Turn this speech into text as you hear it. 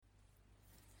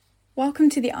Welcome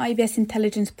to the IBS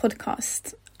Intelligence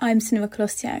Podcast. I'm Sunniva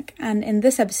Kolosyak, and in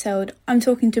this episode, I'm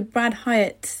talking to Brad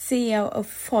Hyatt, CEO of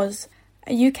FOS,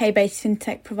 a UK-based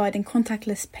fintech providing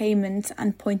contactless payments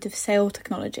and point-of-sale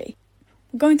technology.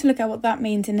 We're going to look at what that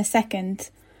means in a second,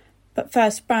 but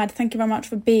first, Brad, thank you very much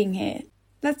for being here.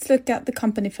 Let's look at the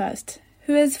company first.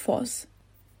 Who is FOS?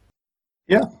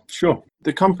 Yeah, sure.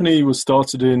 The company was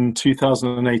started in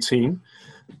 2018.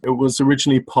 It was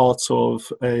originally part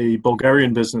of a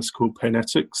Bulgarian business called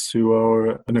Payhnetics, who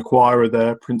are an acquirer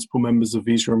there, principal members of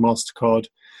Visa and MasterCard.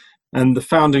 And the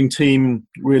founding team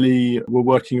really were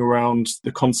working around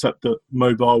the concept that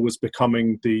mobile was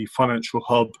becoming the financial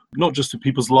hub, not just of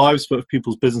people's lives, but of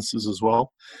people's businesses as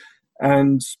well.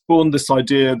 And spawned this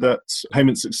idea that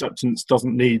payments acceptance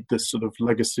doesn't need this sort of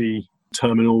legacy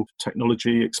terminal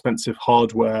technology, expensive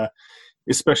hardware,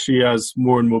 especially as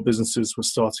more and more businesses were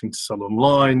starting to sell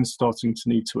online, starting to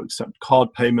need to accept card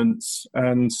payments.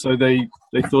 And so they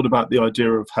thought about the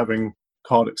idea of having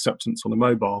card acceptance on a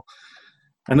mobile.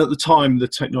 And at the time, the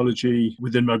technology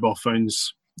within mobile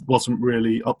phones wasn't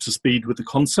really up to speed with the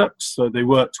concept. So they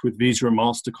worked with Visa and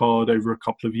MasterCard over a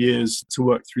couple of years to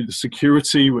work through the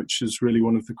security, which is really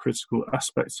one of the critical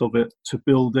aspects of it, to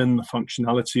build in the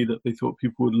functionality that they thought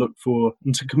people would look for,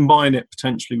 and to combine it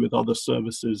potentially with other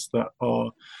services that are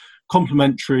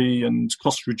complementary and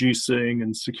cost reducing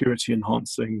and security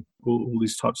enhancing, all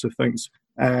these types of things.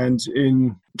 And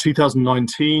in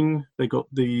 2019, they got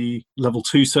the level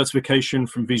 2 certification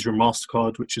from Visa and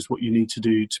MasterCard, which is what you need to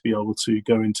do to be able to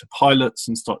go into pilots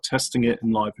and start testing it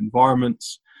in live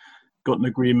environments. Got an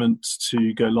agreement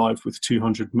to go live with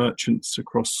 200 merchants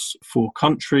across 4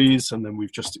 countries, and then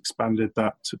we've just expanded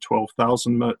that to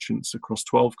 12,000 merchants across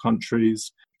 12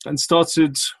 countries, and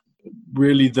started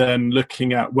really then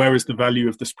looking at where is the value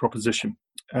of this proposition.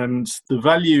 And the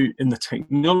value in the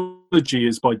technology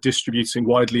is by distributing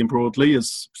widely and broadly,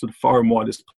 as sort of far and wide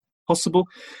as possible.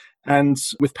 And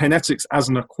with Payhnetics as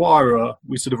an acquirer,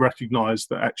 we sort of recognized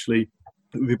that actually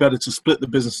it would be better to split the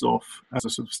business off as a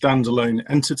sort of standalone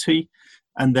entity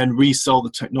and then resell the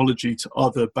technology to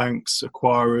other banks,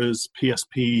 acquirers,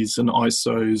 PSPs and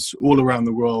ISOs all around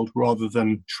the world, rather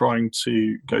than trying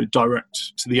to go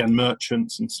direct to the end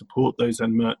merchants and support those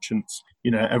end merchants.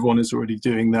 You know, everyone is already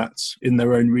doing that in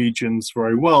their own regions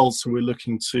very well. So we're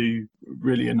looking to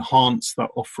really enhance that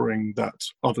offering that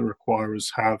other acquirers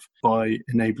have by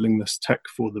enabling this tech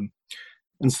for them.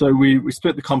 And so we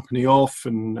split the company off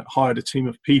and hired a team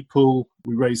of people.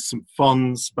 We raised some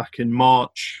funds back in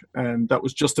March, and that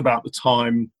was just about the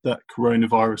time that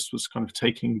coronavirus was kind of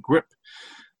taking grip.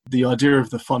 The idea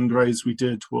of the fundraise we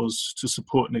did was to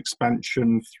support an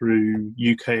expansion through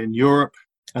UK and Europe.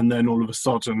 And then all of a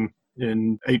sudden,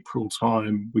 in April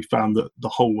time, we found that the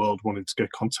whole world wanted to go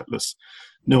contactless.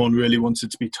 No one really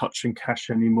wanted to be touching cash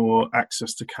anymore.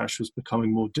 Access to cash was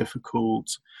becoming more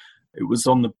difficult. It was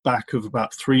on the back of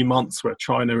about 3 months where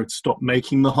China had stopped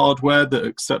making the hardware that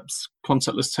accepts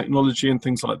contactless technology and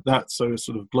things like that. So a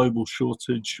sort of global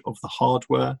shortage of the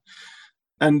hardware.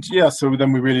 And yeah, so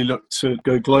then we really looked to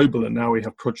go global, and now we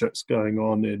have projects going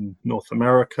on in North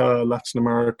America, Latin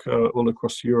America, all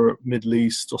across Europe, Middle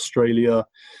East, Australia.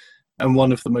 And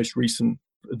one of the most recent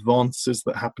advances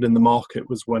that happened in the market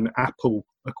was when Apple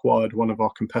acquired one of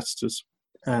our competitors.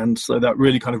 And so that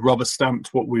really kind of rubber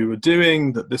stamped what we were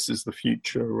doing, that this is the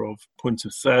future of point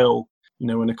of sale. You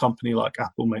know, when a company like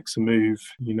Apple makes a move,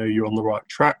 you know you're on the right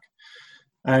track.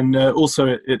 And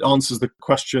also it answers the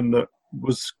question that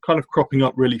was kind of cropping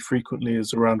up really frequently,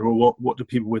 is around, well, what do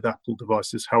people with Apple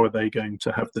devices, how are they going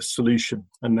to have this solution?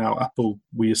 And now Apple,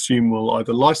 we assume, will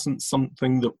either license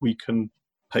something that we can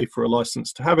pay for a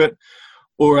license to have it,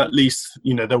 or at least,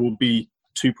 you know, there will be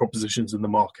 2 propositions in the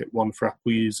market, one for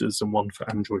Apple users and one for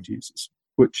Android users,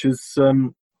 which is,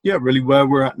 really where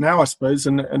we're at now, I suppose.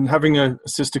 And having a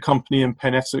sister company in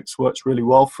Payhnetics works really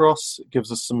well for us. It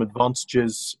gives us some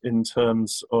advantages in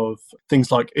terms of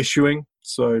things like issuing.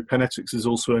 So Payhnetics is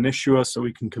also an issuer, so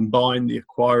we can combine the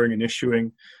acquiring and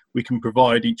issuing. We can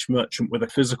provide each merchant with a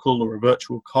physical or a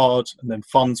virtual card, and then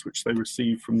funds which they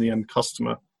receive from the end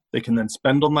customer they can then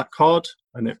spend on that card,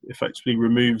 and it effectively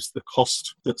removes the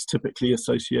cost that's typically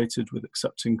associated with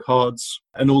accepting cards.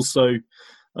 And also,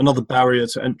 another barrier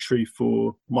to entry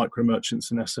for micro merchants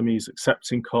and SMEs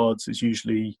accepting cards is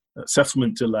usually a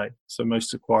settlement delay. So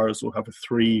most acquirers will have a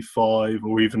 3, 5,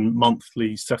 or even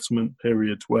monthly settlement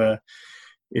period, where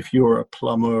if you're a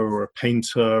plumber or a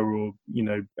painter or, you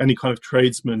know, any kind of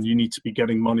tradesman, you need to be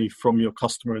getting money from your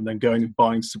customer and then going and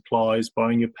buying supplies,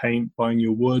 buying your paint, buying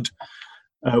your wood.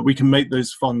 We can make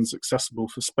those funds accessible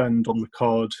for spend on the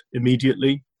card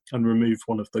immediately and remove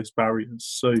one of those barriers.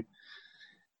 So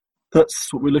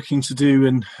That's what we're looking to do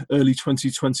in early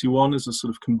 2021 as a sort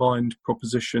of combined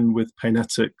proposition with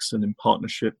Paynetics and in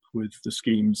partnership with the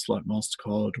schemes like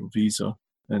MasterCard or Visa,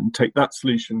 and take that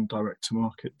solution direct to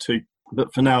market too.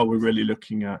 But for now, we're really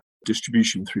looking at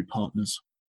distribution through partners.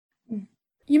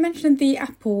 You mentioned the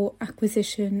Apple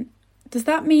acquisition. Does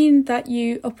that mean that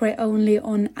you operate only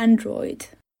on Android?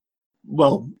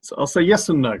 Well, I'll say yes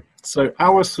and no. So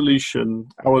our solution,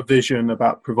 our vision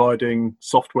about providing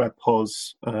software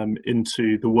POS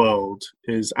into the world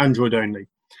is Android only.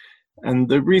 And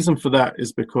the reason for that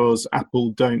is because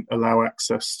Apple don't allow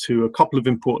access to a couple of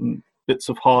important bits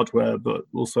of hardware, but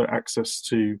also access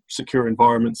to secure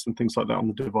environments and things like that on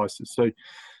the devices. So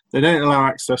they don't allow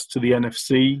access to the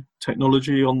NFC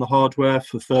technology on the hardware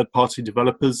for third-party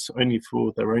developers, only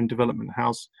for their own development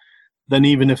house. Then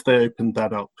even if they opened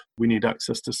that up, we need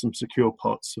access to some secure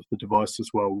parts of the device as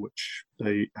well, which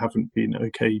they haven't been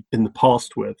okay in the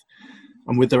past with.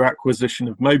 And with their acquisition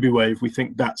of Mobiwave, we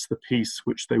think that's the piece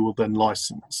which they will then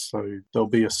license. So there'll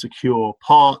be a secure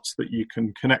part that you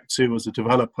can connect to as a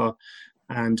developer,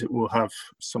 and it will have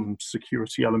some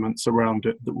security elements around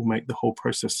it that will make the whole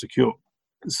process secure.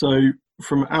 So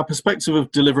from our perspective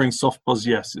of delivering SoftPOS,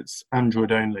 yes, it's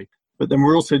Android only. But then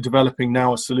we're also developing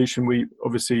now a solution. We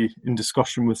obviously in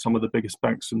discussion with some of the biggest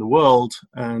banks in the world,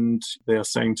 and they are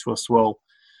saying to us, well,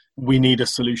 we need a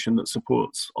solution that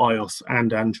supports iOS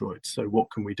and Android. So what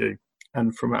can we do?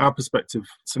 And from our perspective,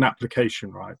 it's an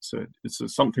application, right? So it's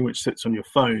something which sits on your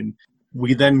phone.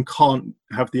 We then can't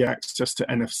have the access to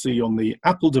NFC on the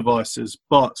Apple devices,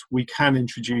 but we can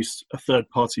introduce a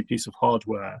third-party piece of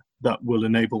hardware that will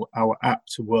enable our app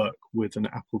to work with an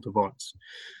Apple device.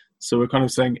 So we're kind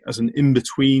of saying as an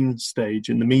in-between stage,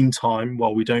 in the meantime,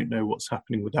 while we don't know what's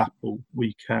happening with Apple,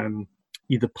 we can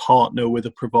either partner with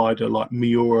a provider like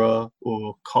Miura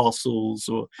or Castles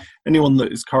or anyone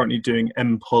that is currently doing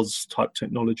MPOS type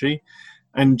technology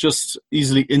and just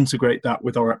easily integrate that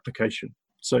with our application.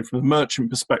 So from a merchant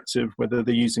perspective, whether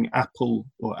they're using Apple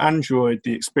or Android,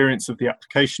 the experience of the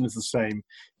application is the same.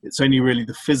 It's only really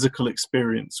the physical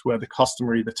experience where the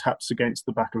customer either taps against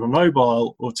the back of a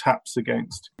mobile or taps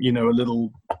against, a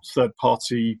little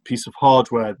third-party piece of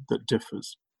hardware that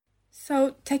differs.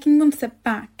 So taking one step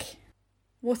back,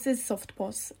 what is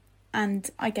SoftPOS? And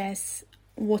I guess,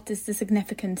 what is the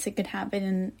significance it could have in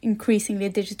an increasingly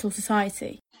digital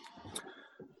society?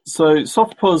 So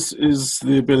SoftPOS is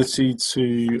the ability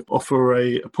to offer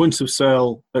a point of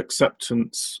sale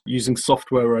acceptance using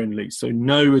software only, so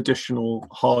no additional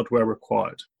hardware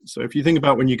required. So if you think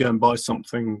about when you go and buy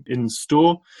something in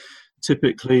store,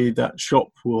 typically that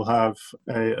shop will have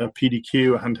a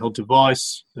PDQ, a handheld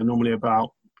device. They're normally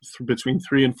about between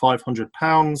 £300 and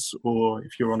 £500, or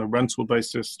if you're on a rental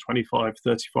basis, £25,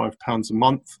 £35 a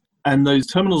month. And those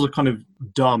terminals are kind of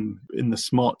dumb in the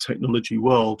smart technology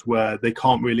world where they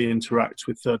can't really interact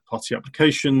with third-party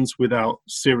applications without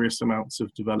serious amounts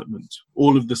of development.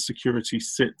 All of the security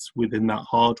sits within that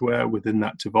hardware, within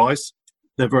that device.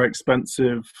 They're very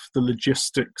expensive. The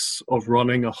logistics of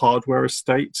running a hardware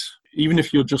estate, even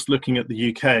if you're just looking at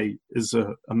the UK, is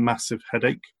a massive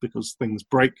headache because things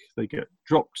break, they get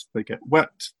dropped, they get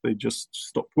wet, they just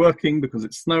stop working because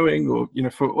it's snowing or,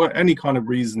 for any kind of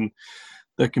reason,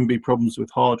 there can be problems with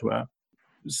hardware.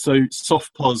 So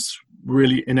SoftPOS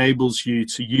really enables you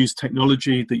to use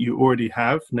technology that you already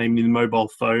have, namely the mobile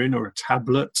phone or a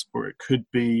tablet, or it could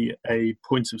be a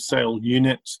point of sale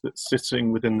unit that's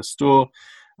sitting within the store,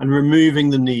 and removing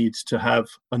the need to have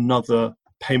another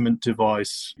payment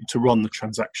device to run the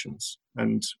transactions.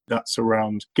 And that's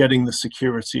around getting the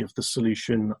security of the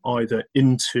solution either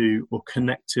into or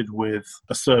connected with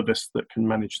a service that can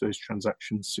manage those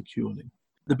transactions securely.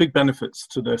 The big benefits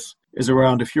to this is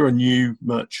around if you're a new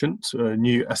merchant, a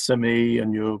new SME,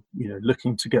 and you're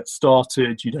looking to get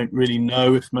started, you don't really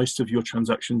know if most of your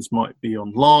transactions might be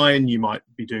online, you might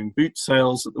be doing boot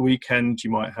sales at the weekend, you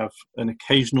might have an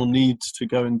occasional need to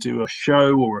go and do a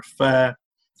show or a fair.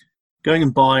 Going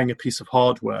and buying a piece of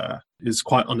hardware is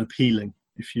quite unappealing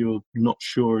if you're not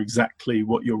sure exactly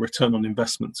what your return on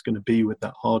investment is going to be with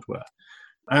that hardware.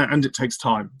 And it takes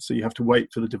time. So you have to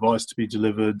wait for the device to be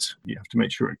delivered. You have to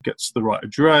make sure it gets to the right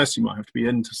address. You might have to be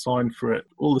in to sign for it.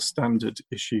 All the standard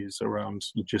issues around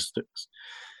logistics.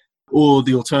 Or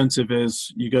the alternative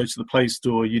is you go to the Play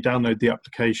Store, you download the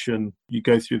application, you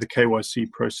go through the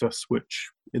KYC process, which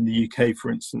in the UK, for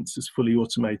instance, is fully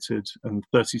automated. And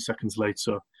 30 seconds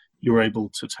later, you're able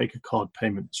to take a card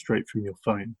payment straight from your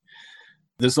phone.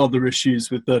 There's other issues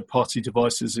with third-party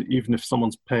devices, even if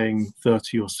someone's paying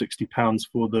 £30 or £60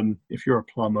 for them. If you're a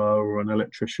plumber or an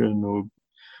electrician or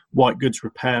white goods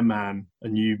repairman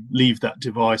and you leave that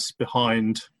device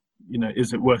behind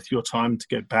is it worth your time to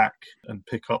go back and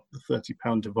pick up the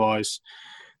 £30 device?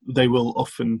 They will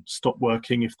often stop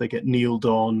working if they get kneeled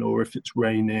on or if it's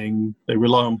raining. They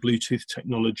rely on Bluetooth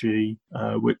technology,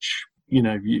 which,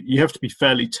 you have to be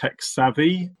fairly tech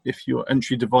savvy if your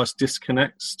entry device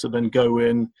disconnects to then go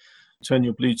in, turn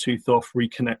your Bluetooth off,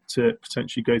 reconnect it,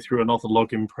 potentially go through another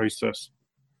login process.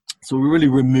 So we're really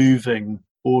removing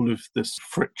all of this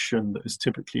friction that is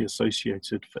typically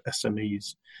associated for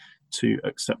SMEs to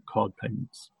accept card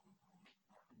payments.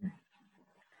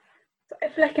 So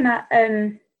if looking at,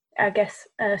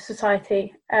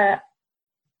 society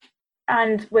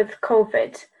and with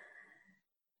COVID,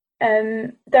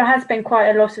 there has been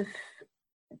quite a lot of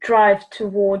drive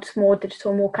towards more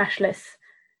digital, more cashless.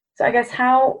 So I guess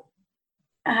how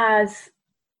has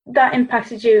that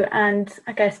impacted you and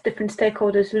I guess different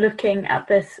stakeholders looking at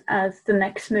this as the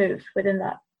next move within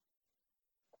that?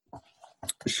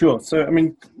 Sure. So,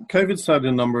 COVID's had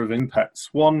a number of impacts.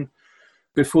 One,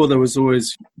 before there was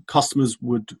always, customers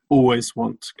would always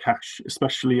want cash,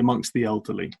 especially amongst the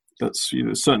elderly. That's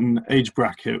a certain age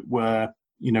bracket where,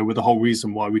 with the whole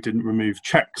reason why we didn't remove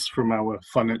checks from our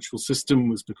financial system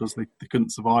was because they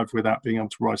couldn't survive without being able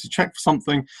to write a check for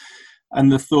something. And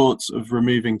the thought of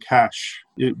removing cash,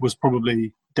 it was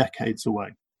probably decades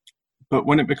away. But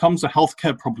when it becomes a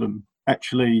healthcare problem,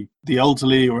 actually the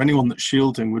elderly or anyone that's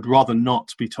shielding would rather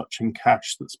not be touching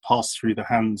cash that's passed through the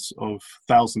hands of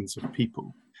thousands of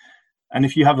people. And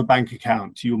if you have a bank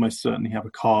account, you almost certainly have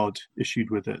a card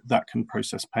issued with it that can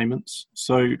process payments.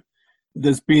 So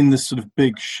there's been this sort of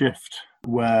big shift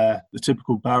where the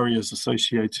typical barriers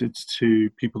associated to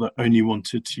people that only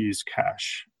wanted to use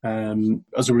cash,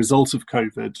 as a result of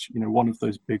COVID, one of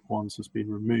those big ones has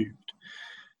been removed.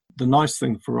 The nice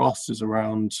thing for us is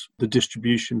around the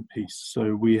distribution piece.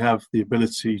 So we have the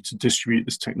ability to distribute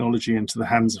this technology into the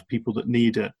hands of people that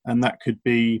need it. And that could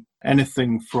be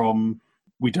anything from,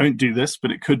 we don't do this,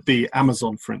 but it could be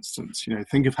Amazon, for instance.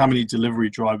 Think of how many delivery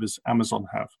drivers Amazon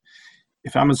have.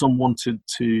 If Amazon wanted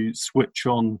to switch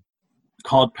on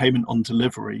card payment on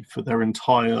delivery for their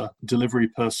entire delivery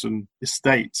person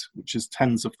estate, which is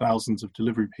tens of thousands of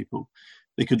delivery people,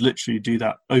 they could literally do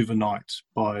that overnight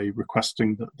by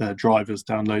requesting that their drivers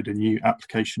download a new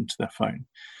application to their phone.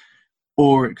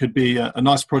 Or it could be a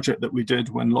nice project that we did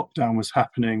when lockdown was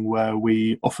happening, where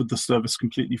we offered the service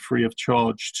completely free of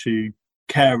charge to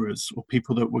carers or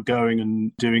people that were going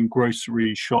and doing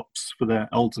grocery shops for their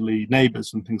elderly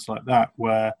neighbours and things like that,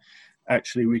 where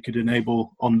actually we could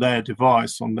enable on their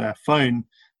device, on their phone,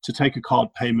 to take a card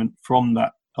payment from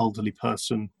that elderly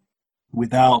person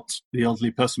without the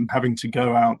elderly person having to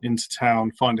go out into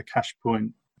town, find a cash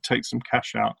point, take some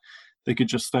cash out. They could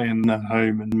just stay in their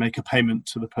home and make a payment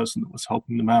to the person that was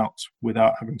helping them out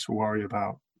without having to worry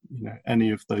about, any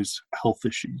of those health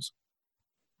issues.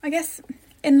 I guess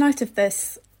in light of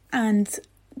this, and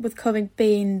with COVID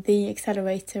being the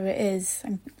accelerator it is,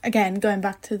 and again, going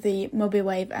back to the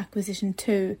Mobilewave acquisition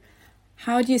too,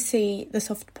 how do you see the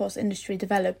soft POS industry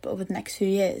develop over the next few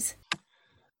years?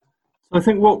 I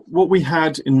think what we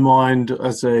had in mind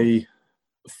as a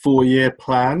 4-year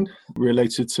plan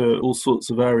related to all sorts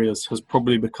of areas has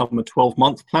probably become a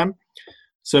 12-month plan.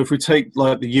 So if we take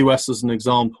like the US as an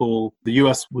example, the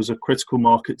US was a critical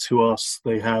market to us.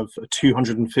 They have a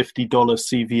 $250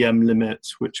 CVM limit,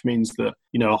 which means that,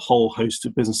 a whole host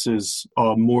of businesses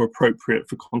are more appropriate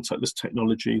for contactless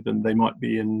technology than they might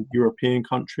be in European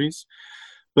countries.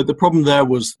 But the problem there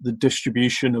was the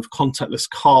distribution of contactless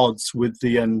cards with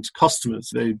the end customers.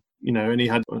 They, only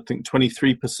had, I think,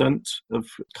 23% of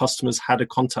customers had a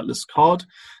contactless card,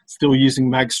 still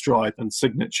using magstripe and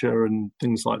signature and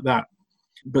things like that.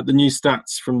 But the new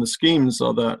stats from the schemes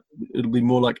are that it'll be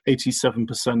more like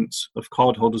 87% of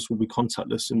cardholders will be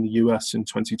contactless in the US in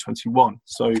 2021.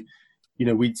 So,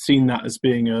 we'd seen that as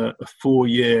being a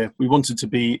 4-year. We wanted to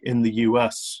be in the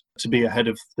US to be ahead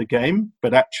of the game,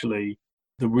 but actually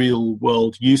the real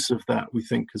world use of that, we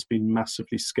think, has been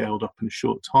massively scaled up in a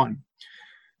short time.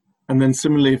 And then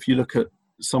similarly, if you look at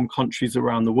some countries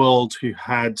around the world who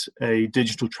had a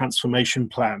digital transformation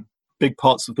plan, big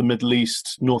parts of the Middle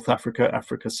East, North Africa,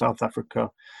 Africa, South Africa,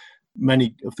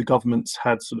 many of the governments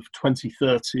had sort of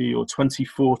 2030 or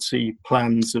 2040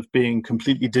 plans of being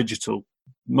completely digital,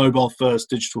 mobile first,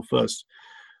 digital first.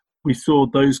 We saw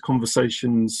those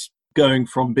conversations going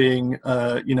from being,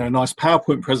 a nice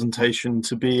PowerPoint presentation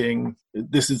to being,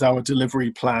 this is our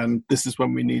delivery plan, this is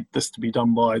when we need this to be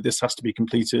done by, this has to be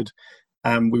completed,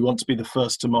 and we want to be the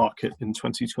first to market in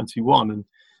 2021. And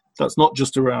That's not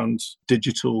just around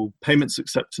digital payments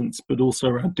acceptance, but also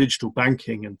around digital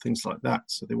banking and things like that.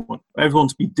 So they want everyone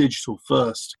to be digital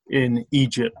first in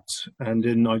Egypt and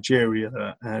in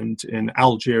Nigeria and in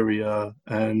Algeria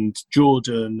and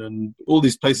Jordan, and all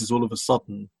these places all of a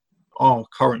sudden are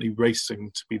currently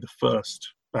racing to be the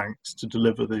first banks to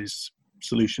deliver these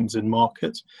solutions in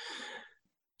market.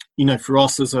 For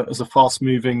us as a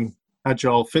fast-moving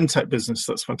agile fintech business,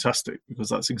 that's fantastic, because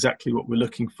that's exactly what we're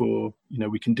looking for.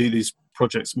 We can do these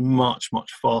projects much,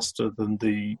 much faster than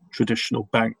the traditional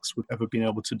banks would ever been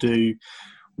able to do.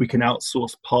 We can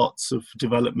outsource parts of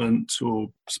development or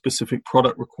specific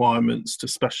product requirements to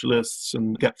specialists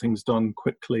and get things done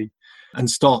quickly and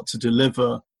start to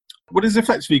deliver what is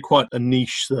effectively quite a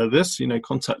niche service,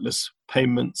 contactless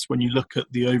payments. When you look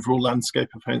at the overall landscape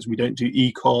of payments, we don't do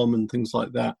e-com and things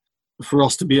like that. For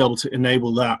us to be able to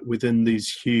enable that within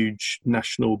these huge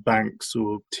national banks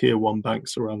or tier one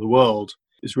banks around the world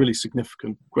is really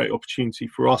significant. Great opportunity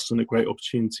for us and a great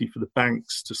opportunity for the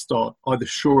banks to start either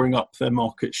shoring up their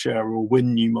market share or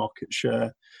win new market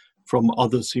share from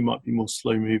others who might be more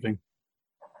slow moving.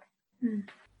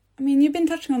 You've been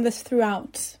touching on this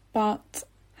throughout, but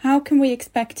how can we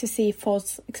expect to see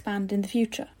FOS expand in the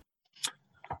future?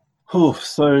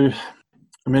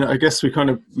 I guess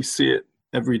we see it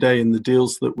every day in the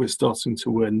deals that we're starting to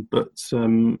win, but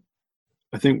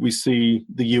I think we see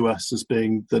the US as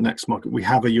being the next market. We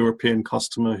have a European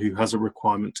customer who has a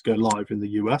requirement to go live in the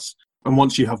US, and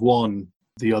once you have one,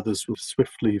 the others will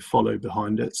swiftly follow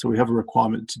behind it. So we have a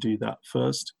requirement to do that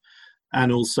first.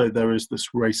 And also there is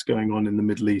this race going on in the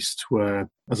Middle East where,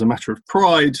 as a matter of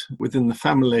pride within the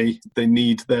family, they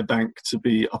need their bank to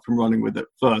be up and running with it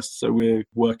first. So we're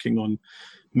working on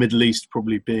Middle East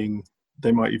probably being,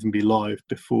 they might even be live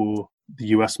before the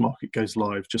US market goes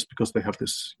live, just because they have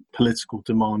this political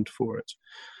demand for it.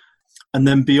 And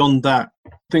then beyond that,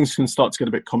 things can start to get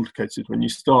a bit complicated. When you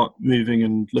start moving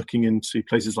and looking into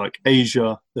places like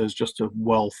Asia, there's just a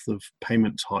wealth of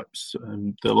payment types,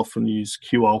 and they'll often use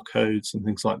QR codes and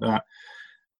things like that.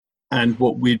 And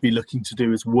what we'd be looking to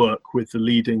do is work with the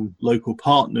leading local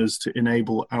partners to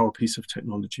enable our piece of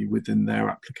technology within their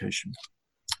application.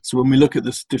 So when we look at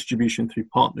this distribution through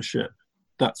partnership,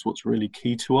 that's what's really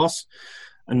key to us.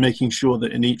 And making sure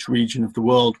that in each region of the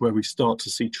world where we start to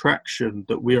see traction,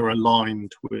 that we are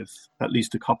aligned with at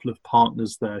least a couple of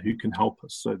partners there who can help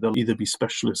us. So they'll either be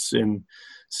specialists in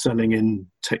selling in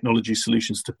technology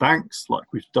solutions to banks,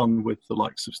 like we've done with the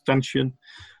likes of Stanchion,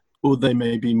 or they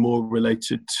may be more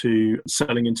related to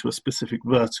selling into a specific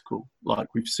vertical, like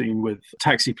we've seen with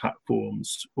taxi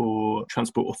platforms or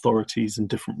transport authorities in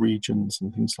different regions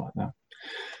and things like that.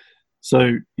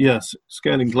 So yes,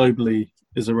 scaling globally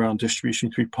is around distribution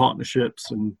through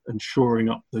partnerships and shoring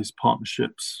up those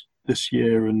partnerships this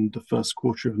year and the first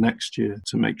quarter of next year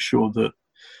to make sure that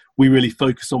we really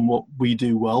focus on what we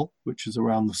do well, which is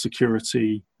around the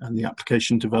security and the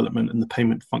application development and the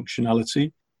payment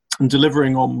functionality, and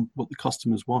delivering on what the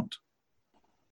customers want.